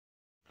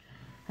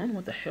don't know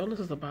what the hell this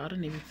is about. I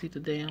didn't even see the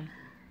damn,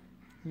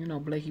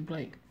 Blakey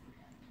Blake.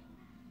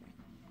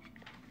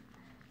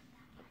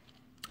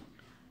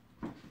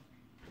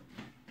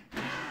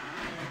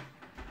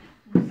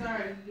 I'm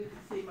sorry you get to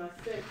see my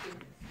section.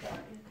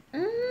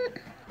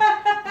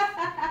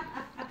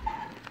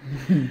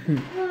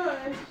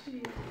 Oh,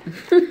 shit.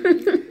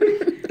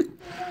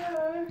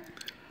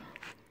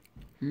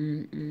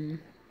 Mm-mm.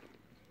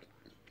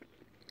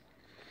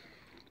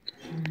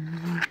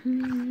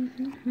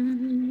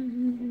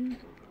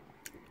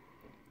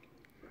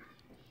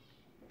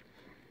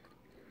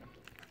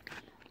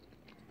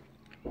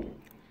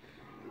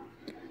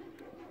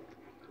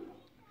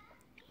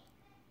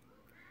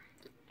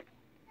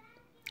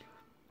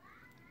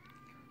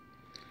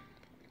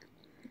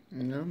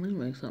 Let me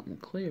make something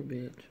clear,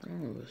 bitch.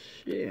 Oh,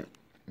 shit.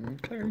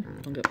 Okay. I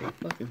don't give a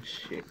fucking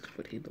shit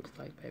what he looks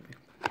like, baby.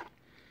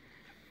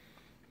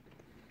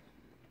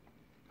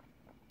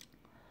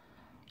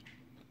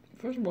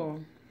 First of all,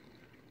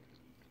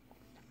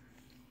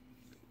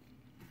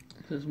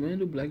 since when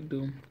do Black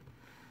do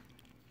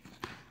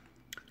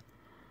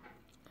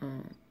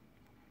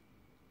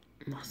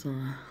my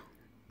son,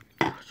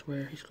 I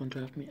swear he's gonna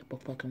drive me up a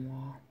fucking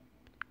wall.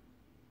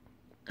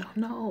 Oh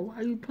no, why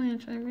are you playing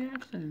Chain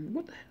Reaction?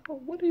 What the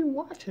hell? What are you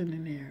watching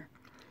in there?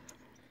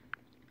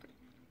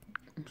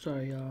 I'm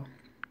sorry, y'all.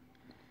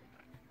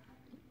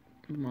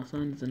 My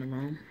son is in the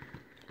room.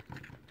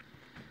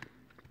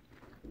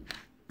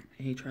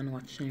 And he trying to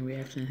watch Chain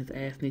Reaction. His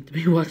ass needs to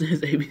be watching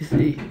his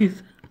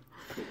ABCs.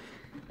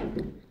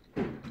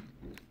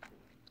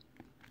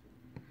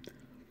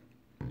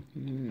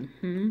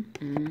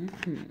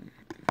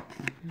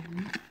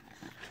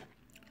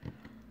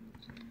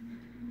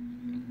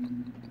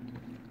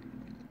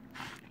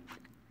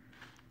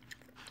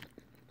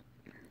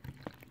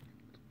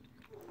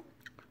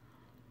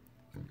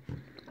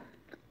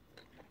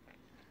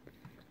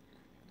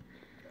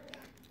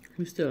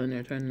 He's still in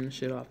there turning the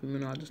shit off,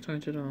 even though I just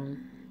turned it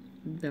on.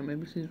 Damn,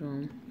 ABC's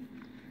wrong.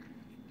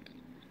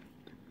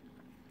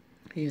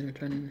 He in there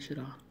turning the shit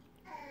off.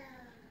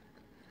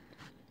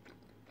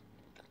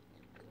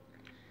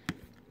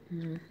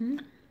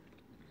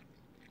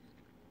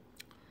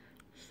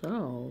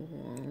 So,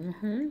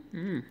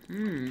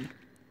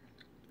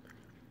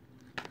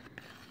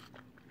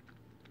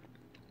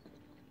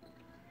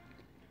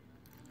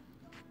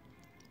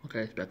 Okay,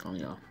 it's back on,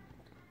 y'all.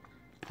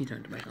 He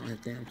turned it back on his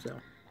damn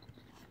self.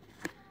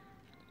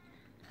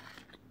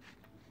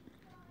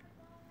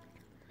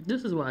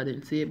 This is why I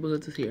didn't see it, but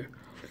it's here.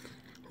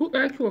 Who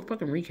asked for a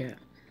fucking recap?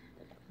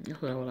 That's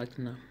what I would like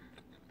to know.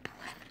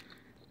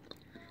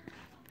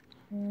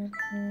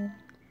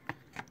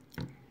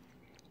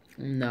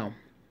 No.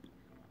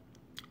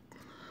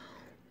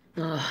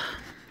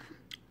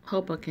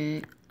 Hope I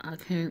can't.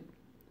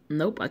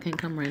 Nope, I can't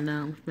come right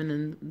now. I'm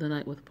spending the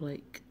night with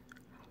Blake.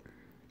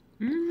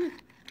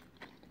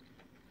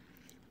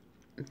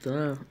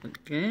 Duh,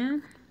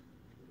 again?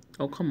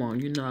 Oh, come on.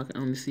 You know I can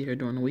only see her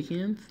during the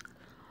weekends.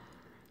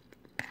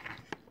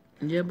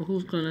 Yeah, but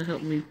who's gonna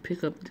help me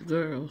pick up the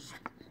girls?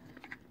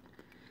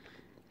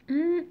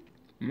 Why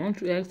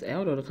don't you ask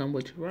Aldo to come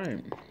with you,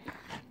 right?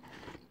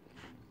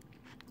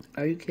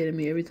 Are you kidding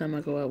me? Every time I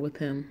go out with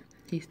him,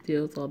 he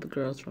steals all the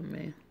girls from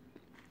me.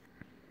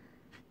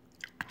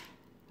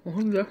 Well,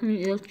 he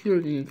definitely is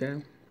cute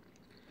again.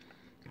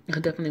 I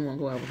definitely won't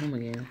go out with him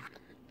again.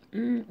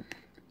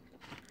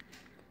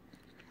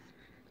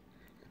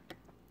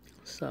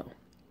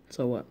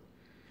 So what?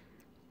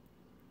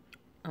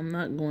 I'm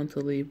not going to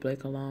leave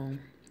Blake alone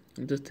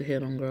just to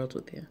hit on girls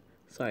with you.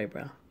 Sorry,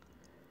 bro.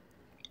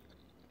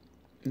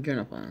 You're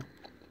not fine.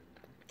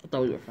 I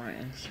thought we were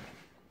friends.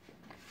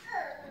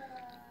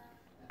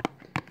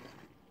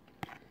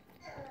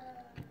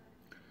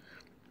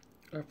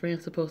 Are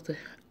friends supposed to...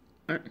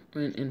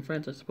 and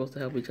friends are supposed to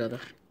help each other.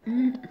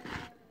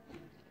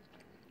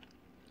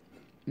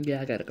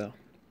 Yeah, I gotta go.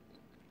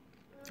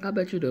 I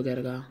bet you do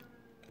gotta go.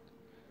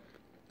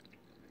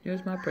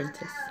 Here's my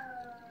princess.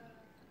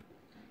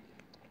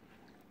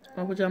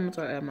 My pajamas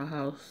are at my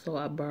house, so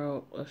I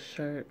borrowed a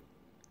shirt.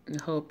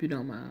 I hope you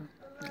don't mind.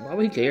 Why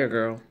would he care,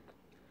 girl?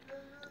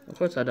 Of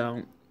course I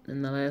don't.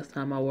 And the last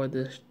time I wore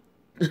this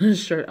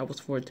shirt, I was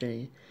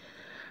 14.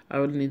 I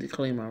really need to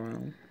clean my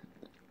room.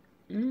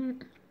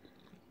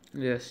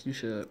 Yes, you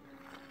should.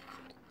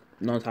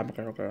 No time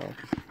of girl.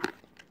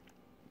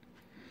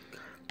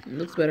 It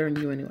looks better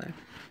than you anyway.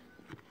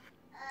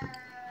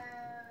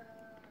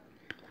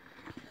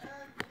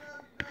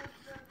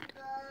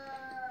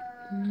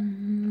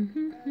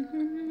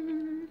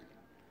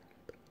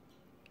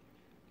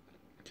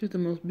 She's the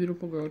most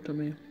beautiful girl to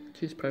me.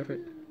 She's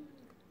perfect.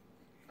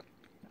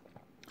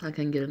 I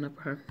can't get enough of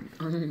her.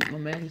 A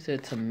man, he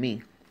said to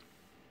me.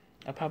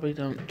 I probably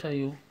don't tell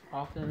you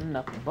often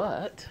enough,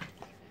 but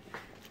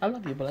I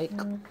love you, Blake.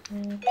 What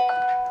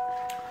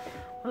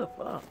the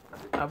fuck?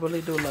 I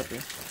really do love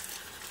you.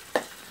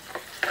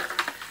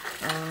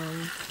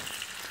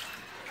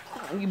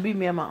 You beat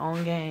me at my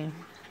own game.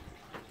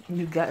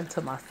 You got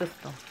into my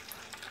system.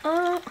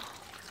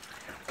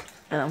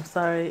 And I'm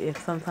sorry if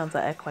sometimes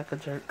I act like a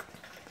jerk.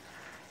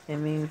 it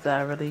means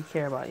I really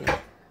care about you.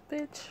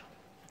 Bitch.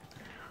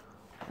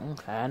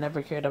 Okay, I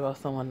never cared about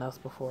someone else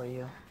before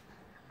you.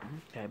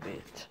 Okay,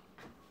 bitch.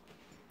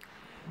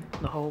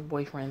 The whole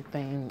boyfriend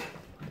thing,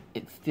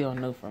 it's still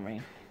new for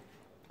me.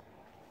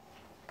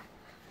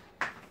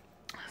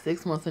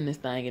 6 months in this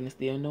thing and it's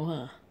still new,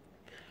 huh?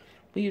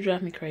 But you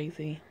drive me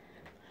crazy.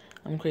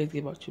 I'm crazy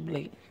about you,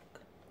 Blake.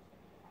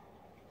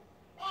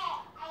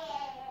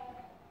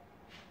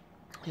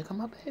 Here come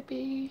my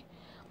baby.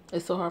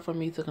 It's so hard for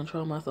me to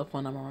control myself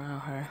when I'm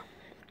around her.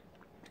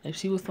 If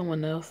she was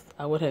someone else,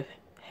 I would have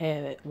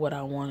had what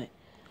I wanted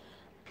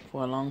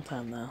for a long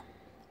time now.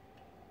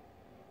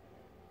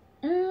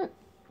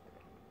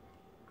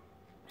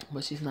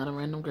 But she's not a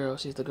random girl.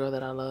 She's the girl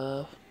that I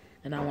love.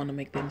 And I want to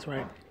make things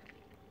right.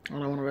 I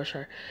don't want to rush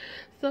her.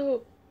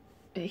 So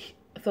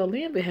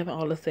Liam been having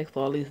all the sex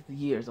for all these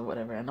years or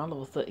whatever. And all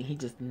of a sudden, he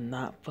just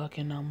not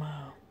fucking no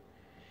more.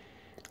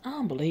 I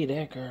don't believe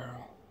that,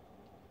 girl.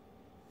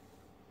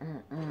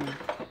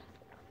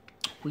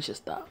 We should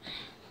stop.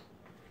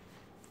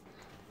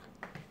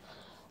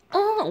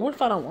 What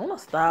if I don't want to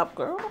stop,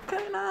 girl?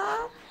 Okay,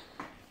 now.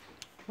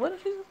 What did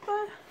she just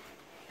say?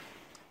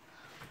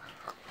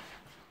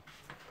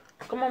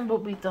 Come on,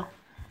 Bobito.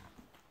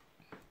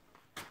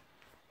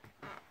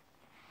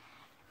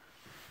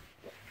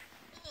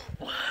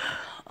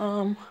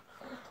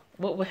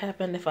 What would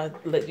happen if I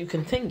let you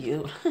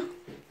continue?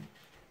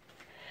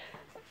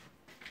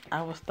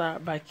 I will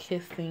start by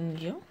kissing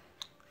you.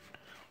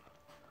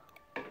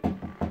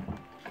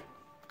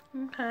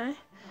 Okay.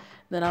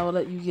 Then I will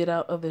let you get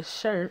out of this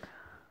shirt.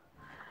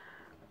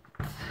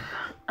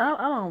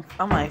 I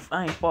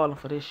ain't falling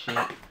for this shit.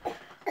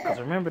 Cause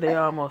remember they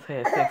almost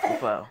had sex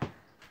before.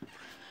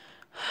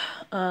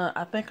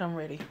 I think I'm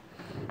ready.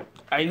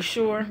 Are you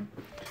sure?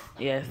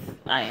 Yes,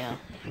 I am.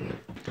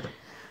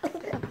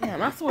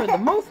 Damn, I swear the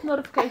most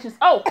notifications.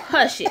 Oh,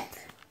 hush it,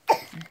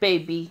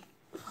 baby.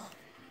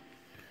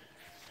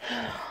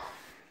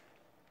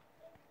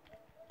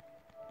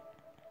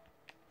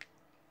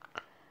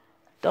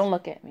 Don't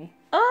look at me.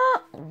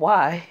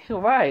 Why?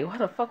 Right. Why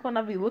the fuck would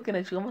I be looking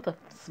at you? I'm about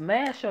to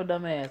smash your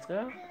dumb ass,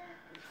 girl.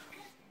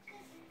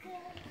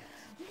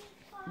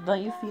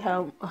 Don't you see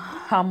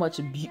how much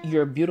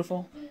you're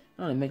beautiful? It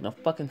don't even make no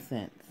fucking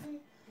sense.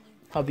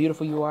 How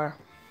beautiful you are.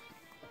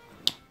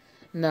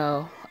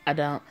 No, I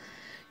don't.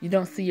 You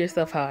don't see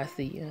yourself how I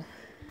see you.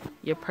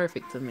 You're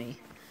perfect to me.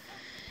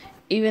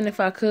 Even if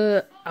I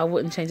could, I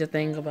wouldn't change a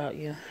thing about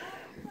you.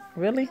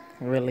 Really?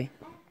 Really.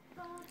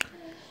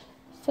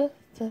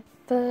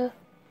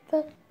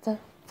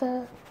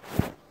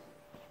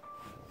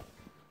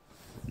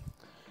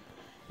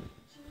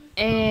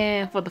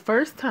 And for the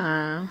first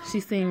time, she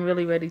seemed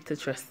really ready to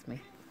trust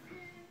me.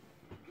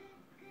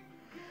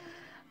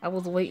 I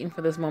was waiting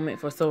for this moment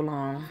for so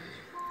long.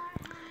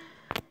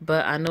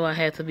 But I knew I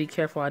had to be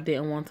careful. I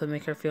didn't want to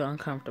make her feel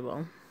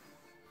uncomfortable.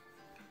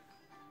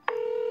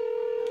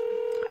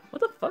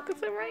 What the fuck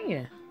is it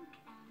ringing?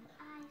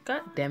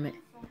 God damn it.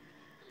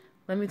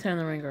 Let me turn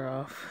the ringer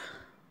off.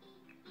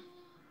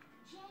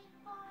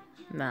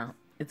 No,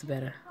 it's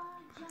better.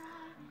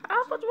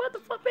 What the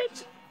fuck,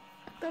 bitch?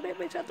 Throw that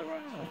bitch out the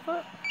room.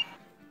 Fuck.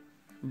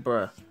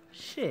 Bruh.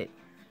 Shit.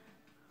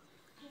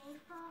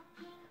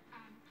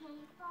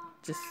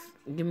 Just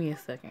give me a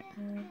second.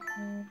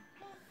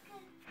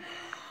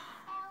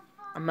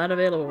 I'm not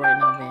available right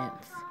now,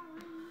 Vance.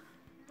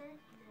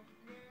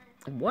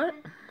 What?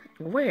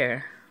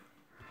 Where?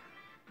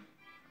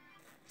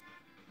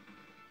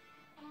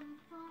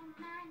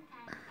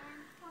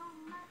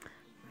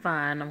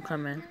 Fine, I'm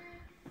coming.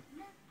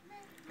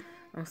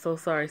 I'm so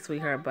sorry,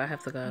 sweetheart, but I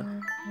have to go.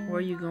 Where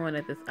are you going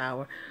at this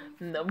hour?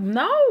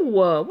 No!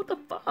 What the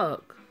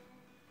fuck?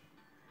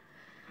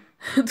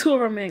 2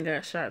 of our men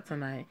got shot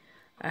tonight.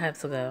 I have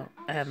to go.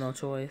 I have no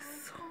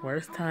choice.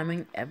 Worst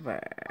timing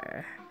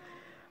ever.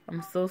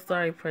 I'm so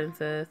sorry,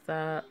 princess.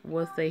 I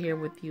would stay here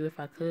with you if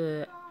I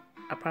could.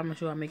 I promise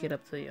you I'll make it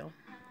up to you.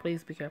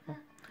 Please be careful.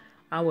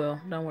 I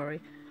will. Don't worry.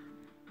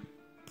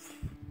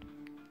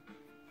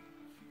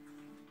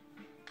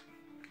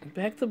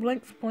 Back to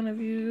Blake's point of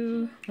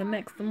view. The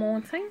next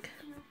morning.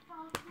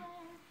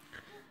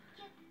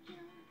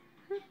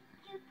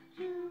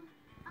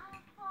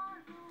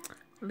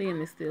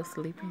 Liam is still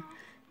sleeping.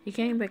 He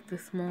came back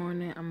this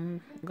morning.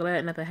 I'm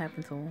glad nothing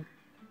happened to him.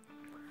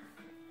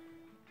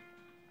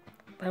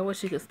 I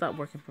wish he could stop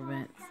working for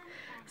Vince.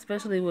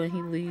 Especially when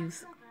he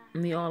leaves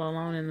me all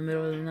alone in the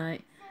middle of the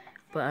night.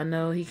 But I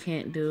know he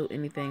can't do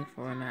anything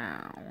for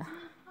now.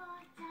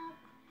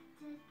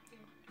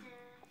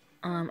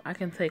 I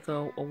can take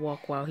a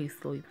walk while he's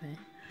sleeping.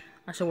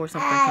 I should wear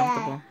something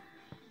comfortable.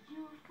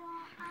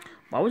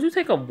 Why would you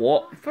take a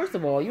walk? First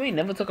of all, you ain't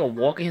never took a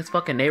walk in his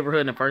fucking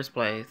neighborhood in the first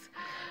place.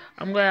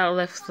 I'm glad I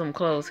left some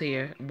clothes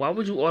here. Why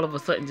would you all of a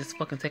sudden just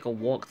fucking take a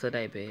walk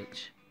today,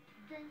 bitch?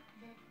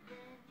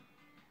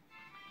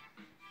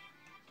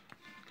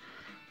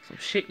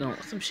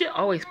 Some shit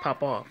always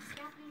pop off.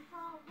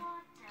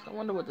 So I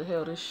wonder what the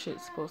hell this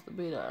shit's supposed to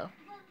be though.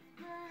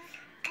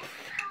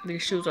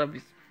 These shoes are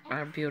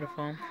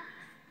beautiful.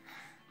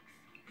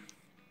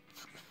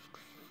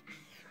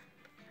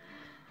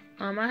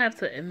 I have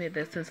to admit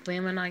that since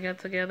Liam and I got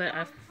together,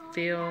 I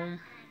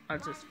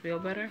just feel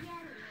better.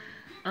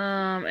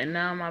 And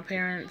now now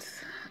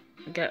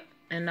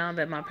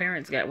that my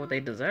parents got what they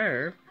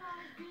deserve,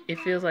 it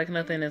feels like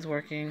nothing is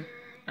working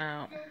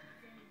out.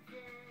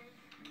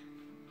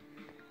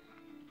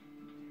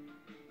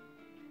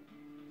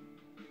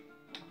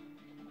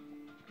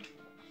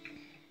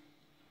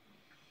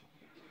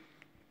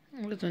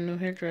 Where's a new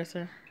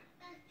hairdresser?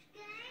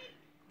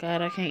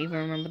 God, I can't even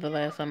remember the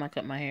last time I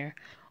cut my hair.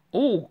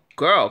 Ooh,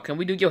 girl, can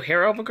we do your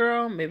hair over,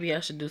 girl? Maybe I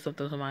should do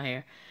something to my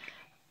hair.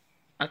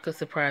 I could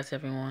surprise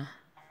everyone.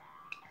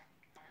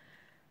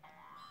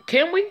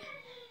 Can we?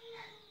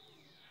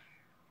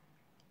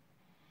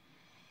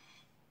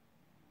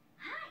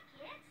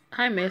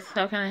 Hi, miss.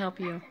 How can I help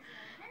you?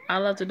 I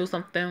love to do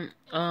something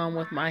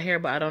with my hair,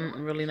 but I don't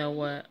really know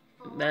what.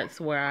 That's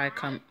where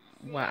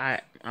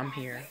I'm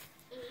here.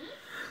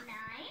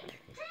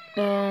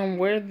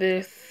 Wear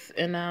this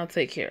and I'll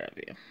take care of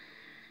you.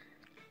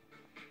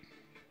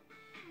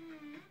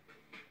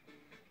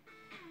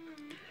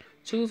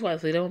 Choose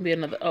wisely. There won't be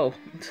another. Oh,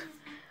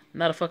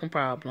 not a fucking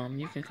problem.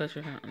 You can cut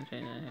your hair and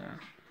change your hair.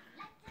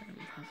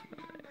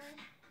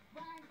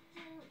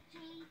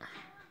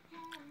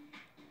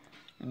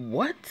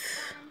 What?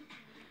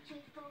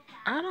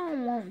 I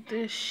don't want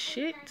this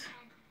shit.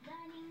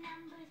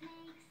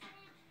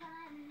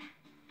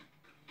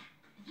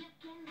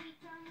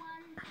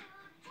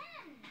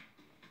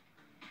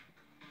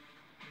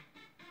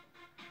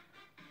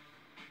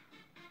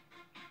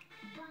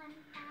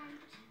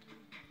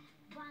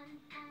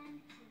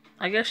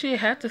 I guess she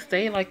had to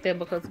stay like that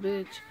because,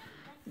 bitch,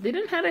 they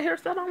didn't have the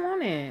hairstyle I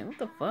wanted. What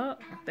the fuck?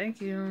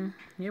 Thank you.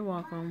 You're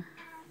welcome.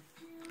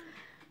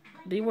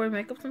 Do you wear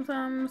makeup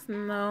sometimes?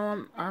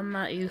 No, I'm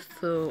not used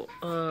to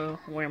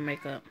wearing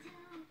makeup.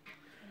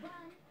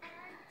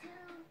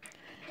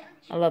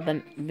 I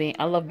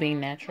love being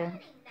natural.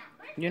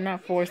 You're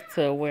not forced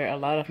to wear a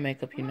lot of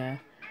makeup, you know.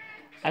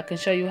 I can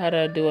show you how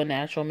to do a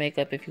natural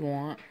makeup if you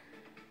want.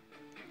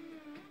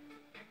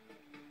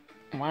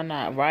 Why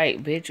not?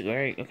 Right, bitch.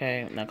 Great.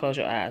 Okay, now close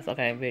your eyes.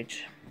 Okay,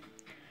 bitch.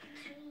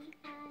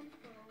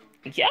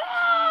 Yeah.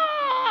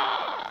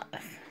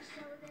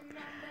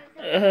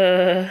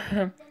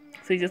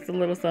 See, just a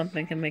little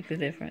something can make the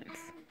difference.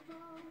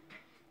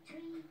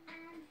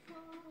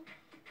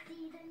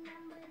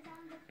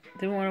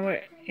 Do you want to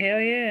wear? Hell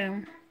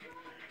yeah.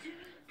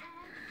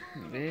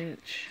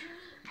 Bitch.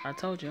 I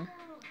told you.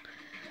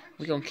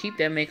 We gonna keep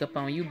that makeup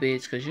on you,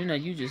 bitch, because you know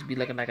you just be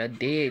looking like a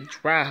dead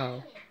dry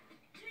hoe.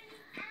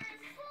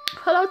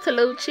 Hello,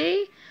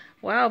 Talucci.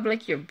 Wow,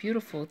 Blake, you're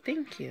beautiful.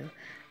 Thank you.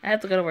 I have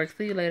to go to work.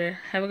 See you later.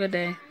 Have a good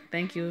day.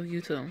 Thank you. You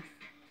too.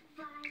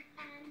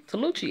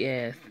 Talucci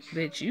ass.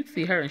 Bitch, you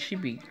see her and she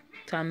be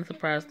time to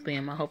surprise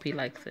Liam. I hope he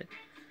likes it.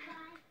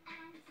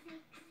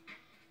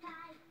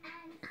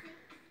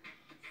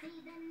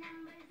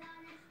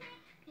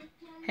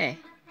 Hey.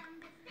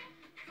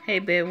 Hey,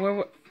 babe,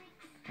 where...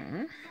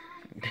 Hmm?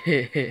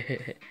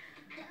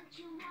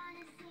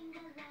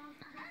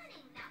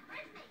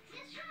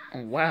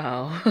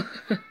 Wow.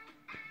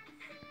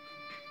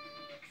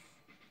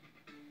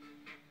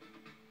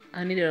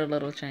 I needed a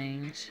little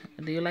change.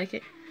 Do you like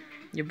it?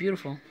 You're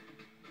beautiful.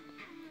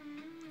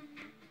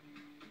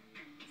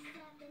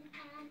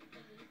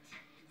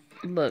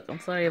 Look, I'm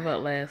sorry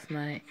about last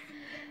night.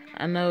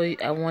 I know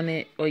I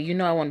wanted... Well, you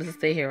know I wanted to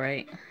stay here,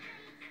 right?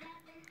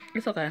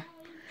 It's okay.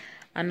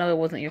 I know it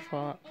wasn't your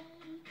fault.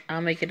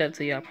 I'll make it up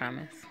to you, I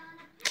promise.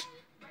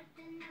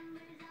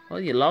 Well,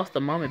 you lost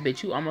the moment,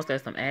 bitch. You almost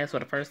had some ass for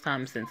the first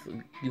time since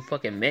you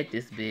fucking met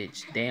this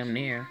bitch. Damn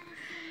near.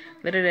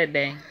 Later that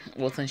day.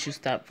 Well, since you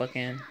stopped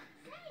fucking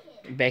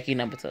Becky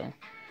number 2.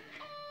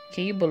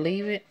 Can you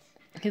believe it?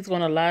 He's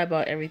gonna lie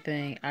about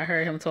everything. I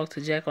heard him talk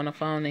to Jack on the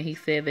phone and he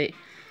said that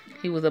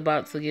he was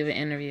about to give an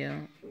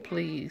interview.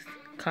 Please,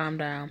 calm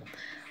down.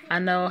 I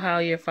know how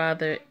your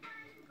father...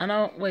 I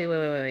know...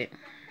 Wait.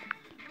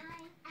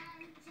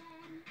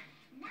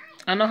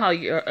 I know how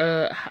your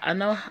I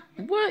know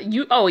what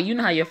you you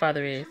know how your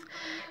father is.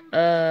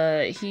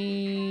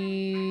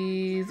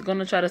 He's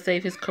gonna try to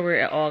save his career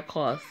at all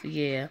costs.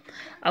 Yeah.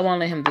 I won't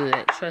let him do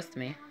that. Trust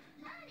me.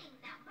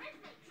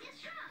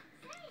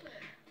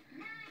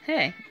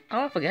 Hey.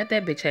 Oh, I forgot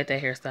that bitch had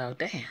that hairstyle.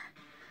 Damn.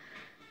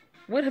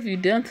 What have you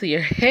done to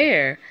your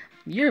hair?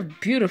 You're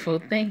beautiful.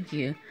 Thank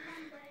you.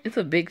 It's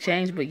a big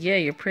change, but yeah,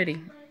 you're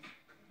pretty.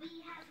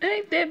 It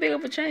ain't that big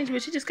of a change,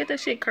 but you just got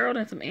that shit curled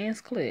and some ends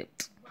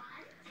clipped.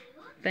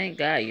 Thank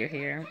God you're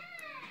here.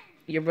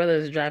 Your brother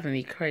is driving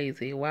me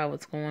crazy. Wow,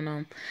 what's going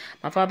on?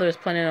 My father is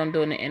planning on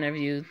doing an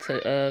interview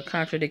to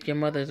contradict your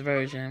mother's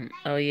version.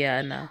 Oh, yeah,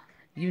 I know.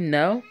 You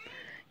know?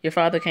 Your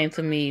father came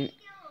to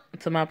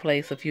my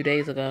place a few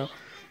days ago.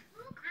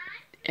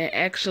 And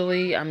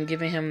actually, I'm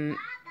giving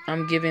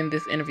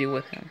this interview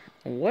with him.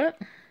 What?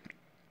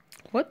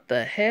 What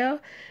the hell?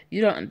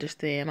 You don't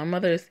understand. My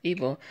mother is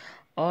evil.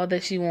 All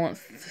that she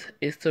wants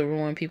is to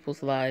ruin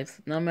people's lives.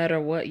 No matter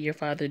what your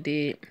father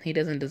did, he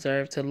doesn't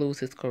deserve to lose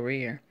his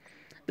career.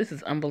 This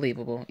is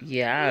unbelievable.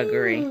 Yeah, I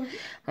agree.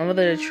 My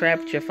mother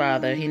trapped your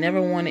father. He never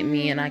wanted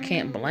me, and I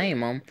can't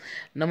blame him.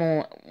 No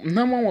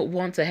one would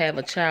want to have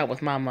a child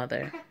with my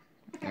mother.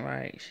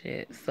 Right,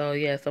 shit. So,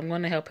 yes, I'm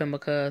going to help him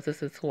because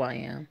this is who I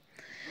am.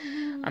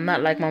 I'm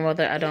not like my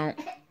mother. I don't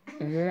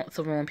want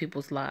to ruin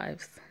people's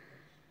lives.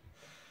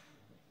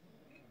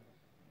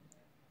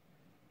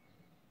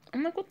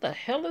 I'm like, what the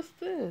hell is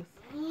this?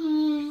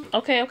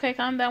 Okay,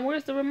 calm down.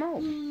 Where's the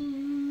remote?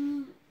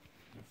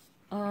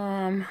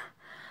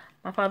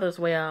 My father's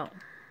way out.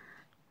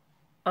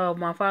 Oh,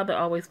 my father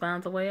always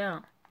finds a way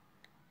out.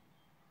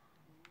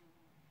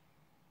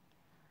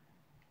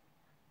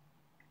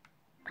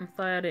 I'm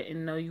sorry I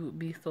didn't know you would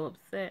be so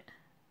upset.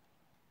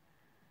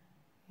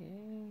 Yay.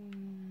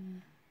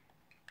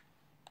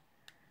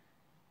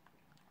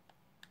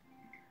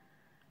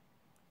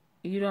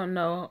 You don't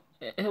know...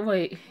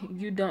 Wait,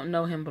 you don't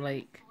know him,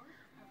 Blake.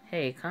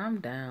 Hey, calm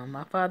down.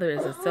 My father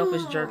is a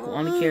selfish jerk who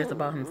only cares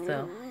about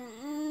himself.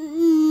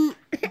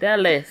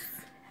 Dallas.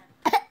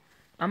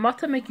 I'm about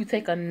to make you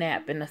take a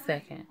nap in a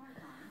second.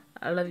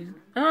 I love you.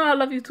 Oh, I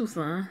love you too,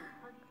 son.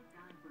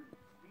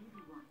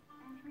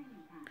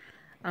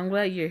 I'm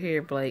glad you're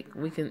here, Blake.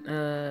 We can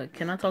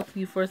I talk to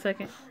you for a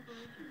second?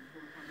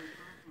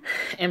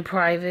 In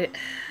private.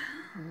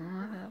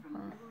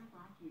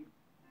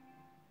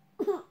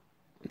 You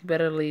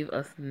better leave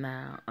us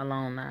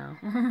alone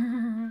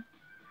now.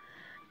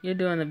 You're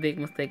doing a big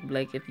mistake,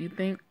 Blake. If you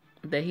think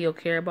that he'll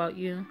care about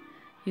you,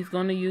 he's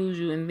gonna use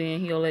you and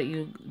then he'll let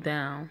you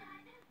down.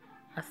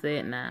 I say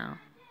it now.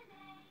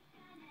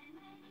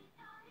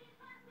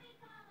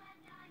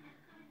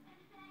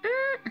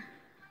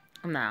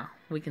 Now,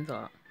 we can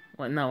talk.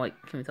 What? No, wait,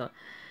 can we talk?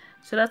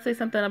 Should I say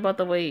something about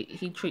the way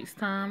he treats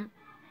Tom?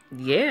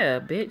 Yeah,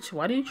 bitch.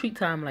 Why do you treat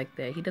Tom like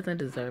that? He doesn't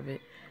deserve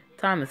it.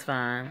 Tom is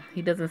fine.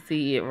 He doesn't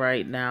see it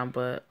right now,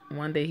 but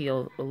one day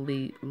he'll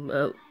live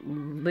a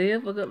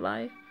good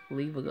life.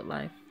 Leave a good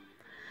life.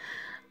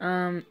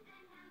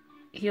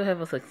 He'll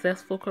have a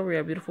successful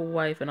career, a beautiful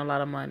wife, and a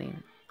lot of money.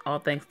 All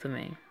thanks to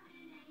me.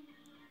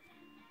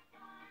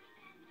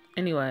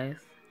 Anyways.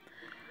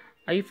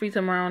 Are you free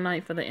tomorrow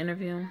night for the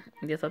interview?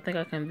 Yes, I think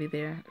I can be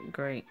there.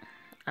 Great.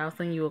 I'll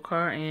send you a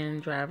car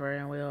and driver,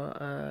 and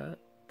we'll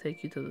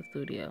take you to the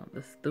studio.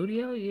 The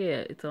studio?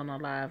 Yeah, it's on a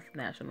live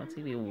national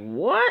TV.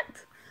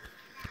 What?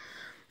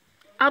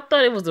 I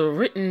thought it was a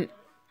written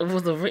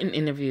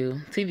interview.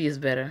 TV is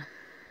better.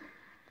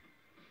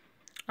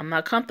 I'm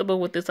not comfortable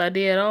with this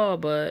idea at all,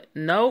 but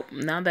nope.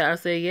 Now that I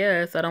say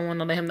yes, I don't want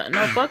to let him know.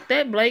 No, fuck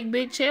that, Blake.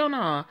 Big chill,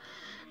 no.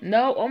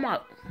 No, oh my.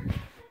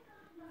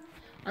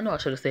 I know I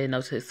should have said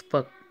no to his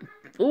fuck.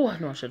 Ooh, I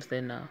know I should have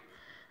said no.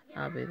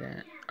 I'll be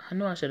that. I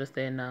know I should have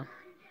said no.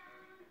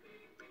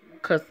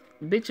 Cause,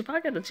 bitch, if I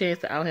get the chance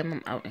to out him,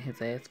 I'm outing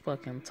his ass.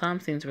 Fuck him. Tom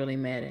seems really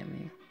mad at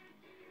me.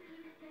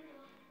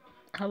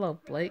 Hello,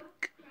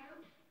 Blake.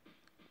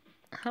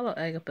 Hello,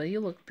 Agatha.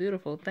 You look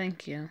beautiful.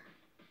 Thank you.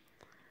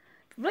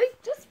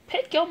 Blake, just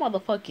pick your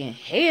motherfucking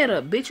head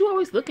up, bitch. You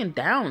always looking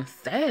down,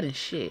 sad and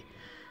shit.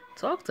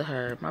 Talk to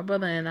her. My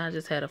brother and I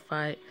just had a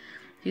fight.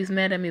 He's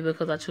mad at me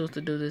because I chose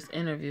to do this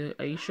interview.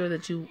 Are you sure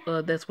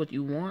that that's what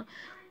you want?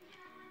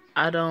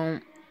 I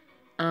don't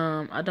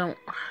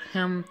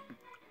him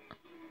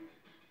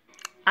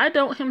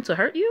to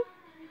hurt you?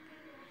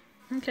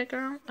 Okay,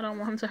 girl. I don't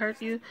want him to hurt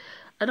you.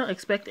 I don't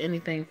expect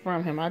anything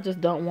from him. I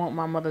just don't want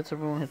my mother to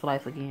ruin his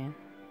life again.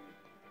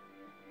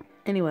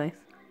 Anyways.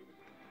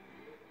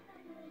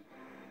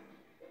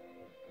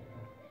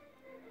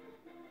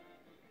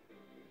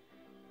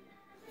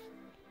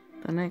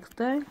 The next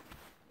day.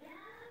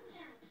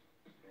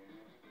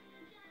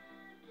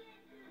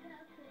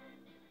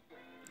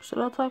 Should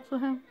I talk to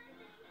him?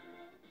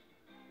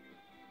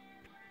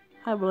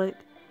 Hi, Blake.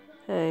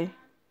 Hey.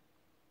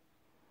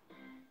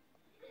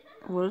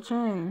 What a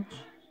change.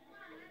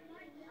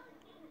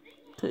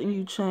 Couldn't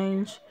you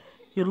change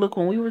your look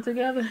when we were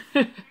together?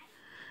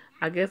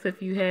 I guess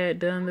if you had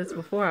done this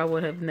before, I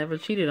would have never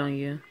cheated on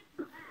you.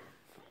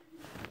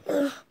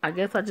 I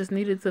guess I just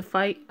needed to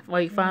find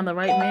the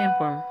right man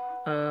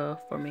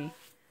for me.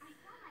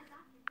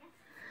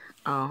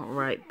 All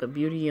right, the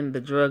beauty and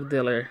the drug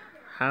dealer.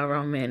 How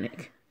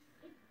romantic.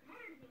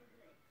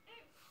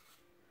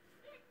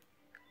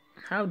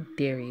 How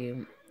dare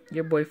you?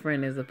 Your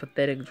boyfriend is a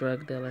pathetic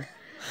drug dealer.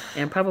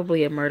 And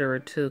probably a murderer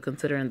too,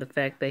 considering the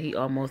fact that he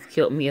almost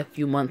killed me a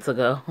few months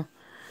ago.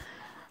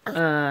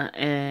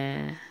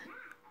 And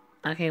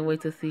I can't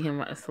wait to see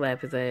him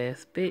slap his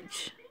ass.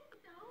 Bitch.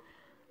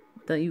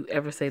 Don't you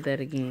ever say that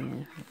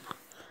again.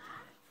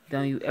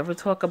 Don't you ever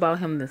talk about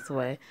him this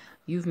way.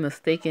 You've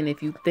mistaken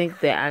if you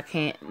think that I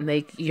can't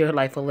make your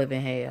life a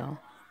living hell.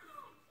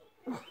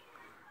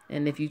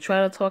 And if you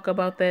try to talk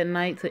about that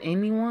night to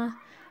anyone,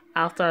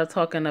 I'll start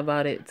talking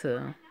about it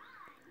too.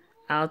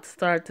 I'll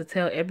start to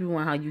tell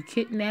everyone how you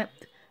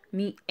kidnapped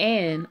me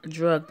and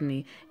drugged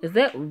me. Is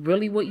that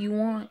really what you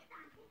want?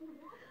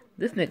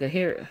 This nigga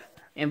here,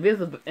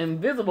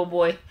 invisible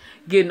boy,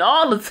 getting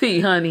all the tea,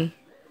 honey.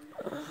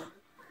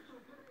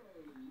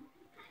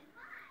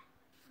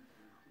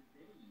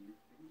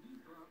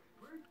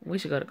 We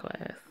should go to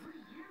class.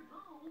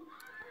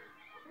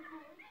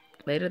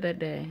 Later that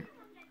day.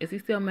 Is he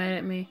still mad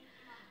at me?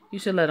 You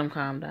should let him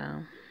calm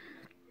down.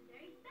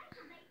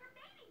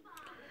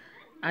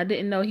 I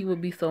didn't know he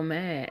would be so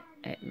mad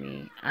at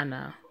me. I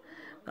know.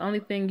 The only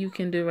thing you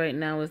can do right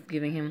now is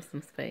giving him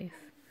some space.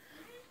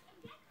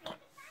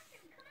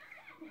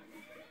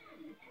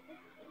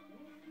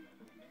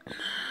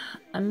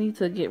 I need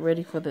to get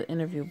ready for the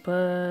interview,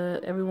 but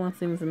everyone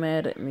seems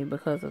mad at me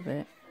because of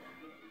it.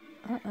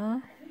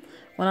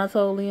 When I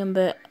told Liam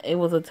that it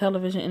was a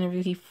television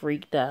interview, he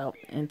freaked out.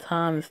 And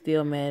Tom is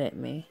still mad at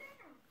me.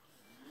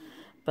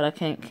 But I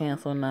can't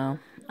cancel now.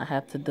 I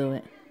have to do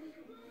it.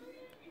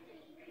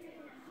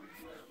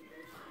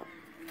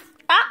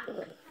 Ah!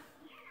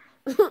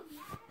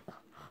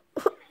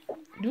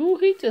 Dude,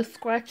 he just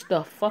scratched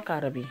the fuck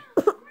out of me.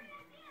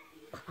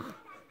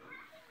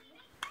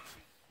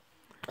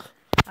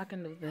 I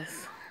can do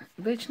this.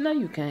 Bitch, no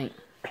you can't.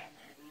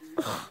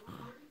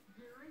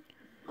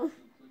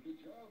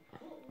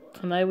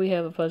 Tonight we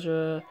have the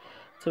pleasure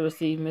to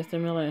receive Mr.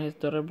 Miller and his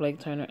daughter Blake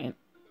Turner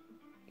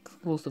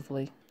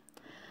exclusively.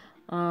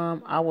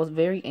 I was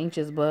very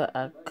anxious, but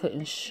I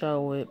couldn't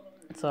show it.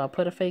 So I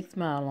put a fake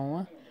smile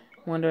on,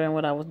 wondering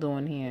what I was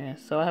doing here.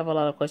 So I have a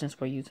lot of questions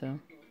for you two.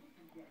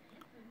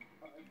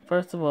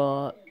 First of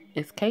all,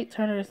 is Kate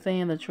Turner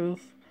saying the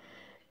truth?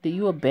 Did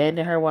you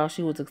abandon her while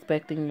she was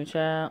expecting your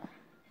child?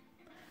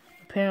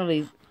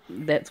 Apparently,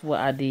 that's what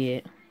I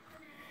did.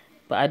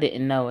 But I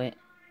didn't know it.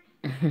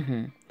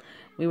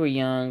 We were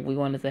young. We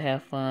wanted to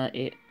have fun.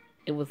 It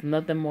was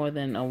nothing more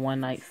than a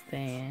one-night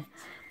stand.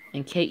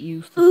 And Kate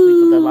used to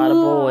sleep with a lot of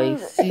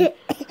boys.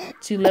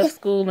 She left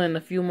school, and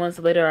a few months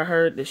later, I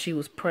heard that she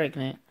was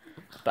pregnant.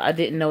 But I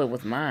didn't know it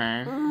was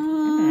mine.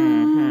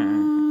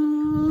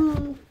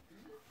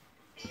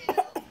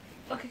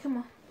 Okay, come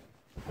on.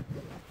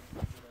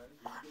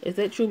 Is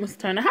that true, Miss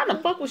Turner? How the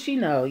fuck would she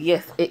know?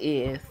 Yes, it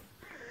is.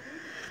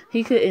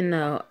 He couldn't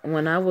know.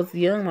 When I was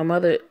young, my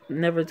mother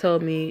never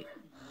told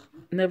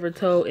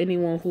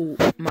anyone who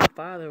my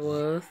father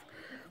was.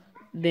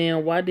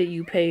 Then why did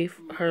you pay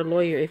her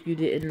lawyer if you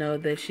didn't know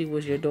that she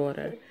was your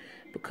daughter?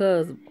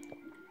 Because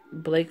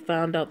Blake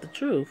found out the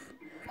truth.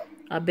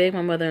 I begged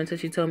my mother until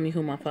she told me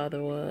who my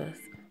father was.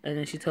 And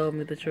then she told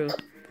me the truth.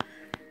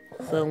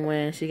 So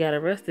when she got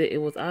arrested, it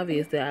was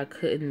obvious that I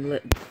couldn't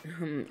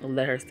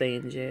let her stay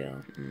in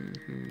jail.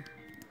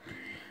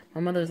 My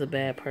mother's a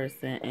bad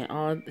person, and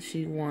all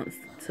she wants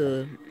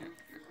to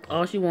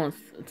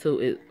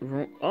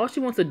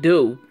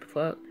do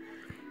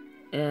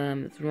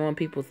is ruin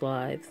people's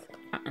lives.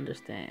 I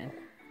understand.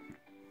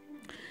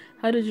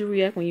 How did you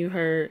react when you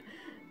heard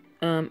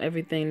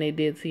everything they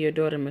did to your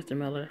daughter, Mr.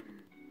 Miller?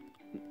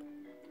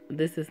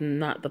 This is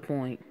not the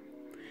point.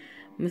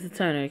 Mrs.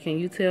 Turner, can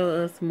you tell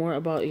us more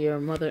about your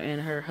mother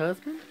and her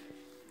husband?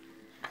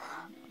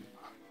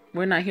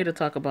 We're not here to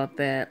talk about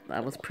that. I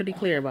was pretty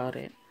clear about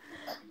it.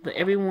 But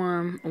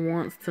everyone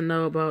wants to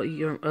know about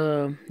your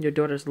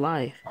daughter's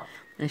life,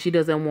 and she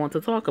doesn't want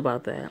to talk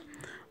about that.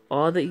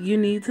 All that you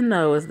need to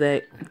know is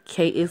that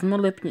Kate is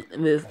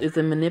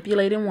a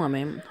manipulating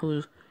woman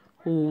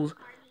who's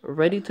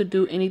ready to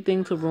do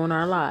anything to ruin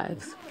our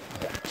lives.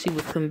 She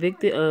was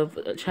convicted of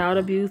child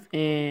abuse,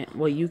 and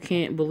you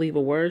can't believe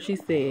a word she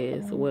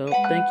says. Well,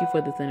 thank you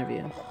for this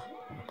interview.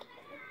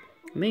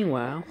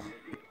 Meanwhile,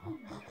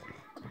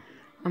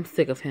 I'm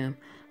sick of him.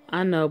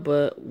 I know,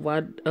 but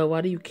why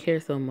do you care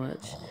so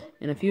much?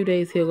 In a few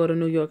days, he'll go to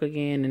New York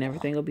again, and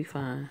everything will be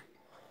fine.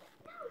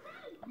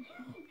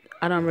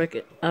 I don't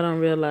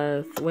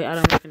recognize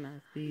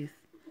these.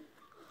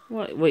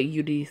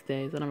 You these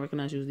days. I don't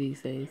recognize you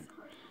these days.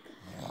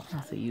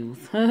 I say use.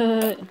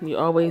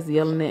 You're always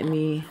yelling at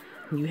me.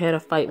 You had a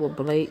fight with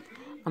Blake.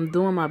 I'm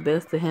doing my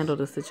best to handle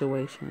the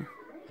situation.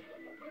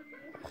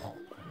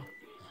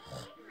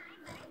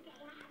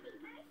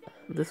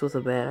 This was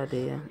a bad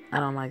idea. I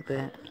don't like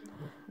that.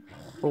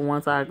 But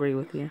once I agree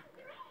with you.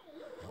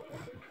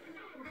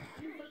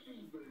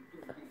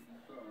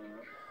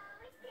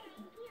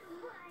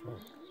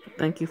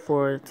 Thank you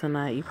for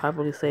tonight. You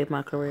probably saved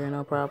my career,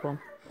 no problem.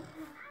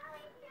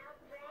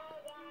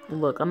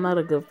 Look, I'm not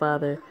a good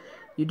father.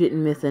 You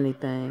didn't miss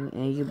anything,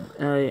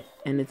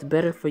 and it's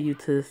better for you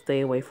to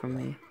stay away from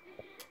me.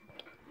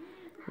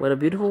 What a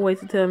beautiful way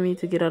to tell me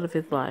to get out of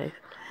his life.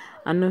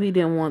 I knew he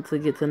didn't want to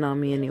get to know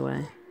me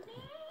anyway,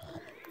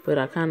 but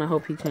I kind of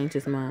hope he changed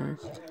his mind.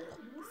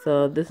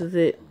 So this is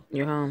it.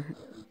 You're home.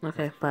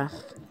 Okay, bye.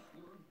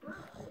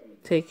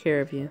 Take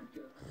care of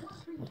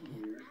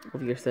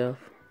yourself.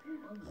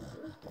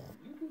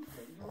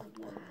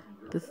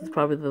 This is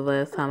probably the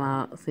last time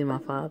I'll see my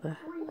father.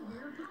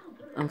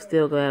 I'm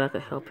still glad I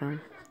could help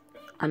him.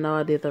 I know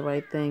I did the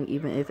right thing,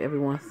 even if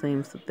everyone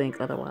seems to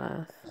think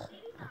otherwise.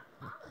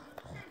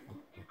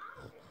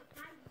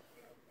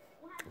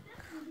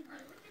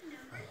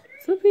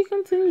 To be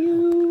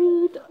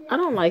continued. I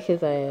don't like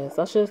his ass.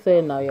 I should have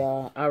said no,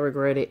 y'all. I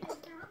regret it.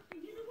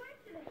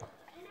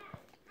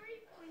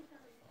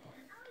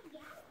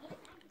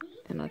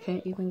 And I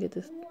can't even get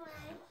this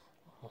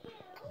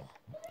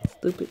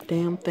stupid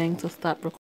damn thing to stop recording.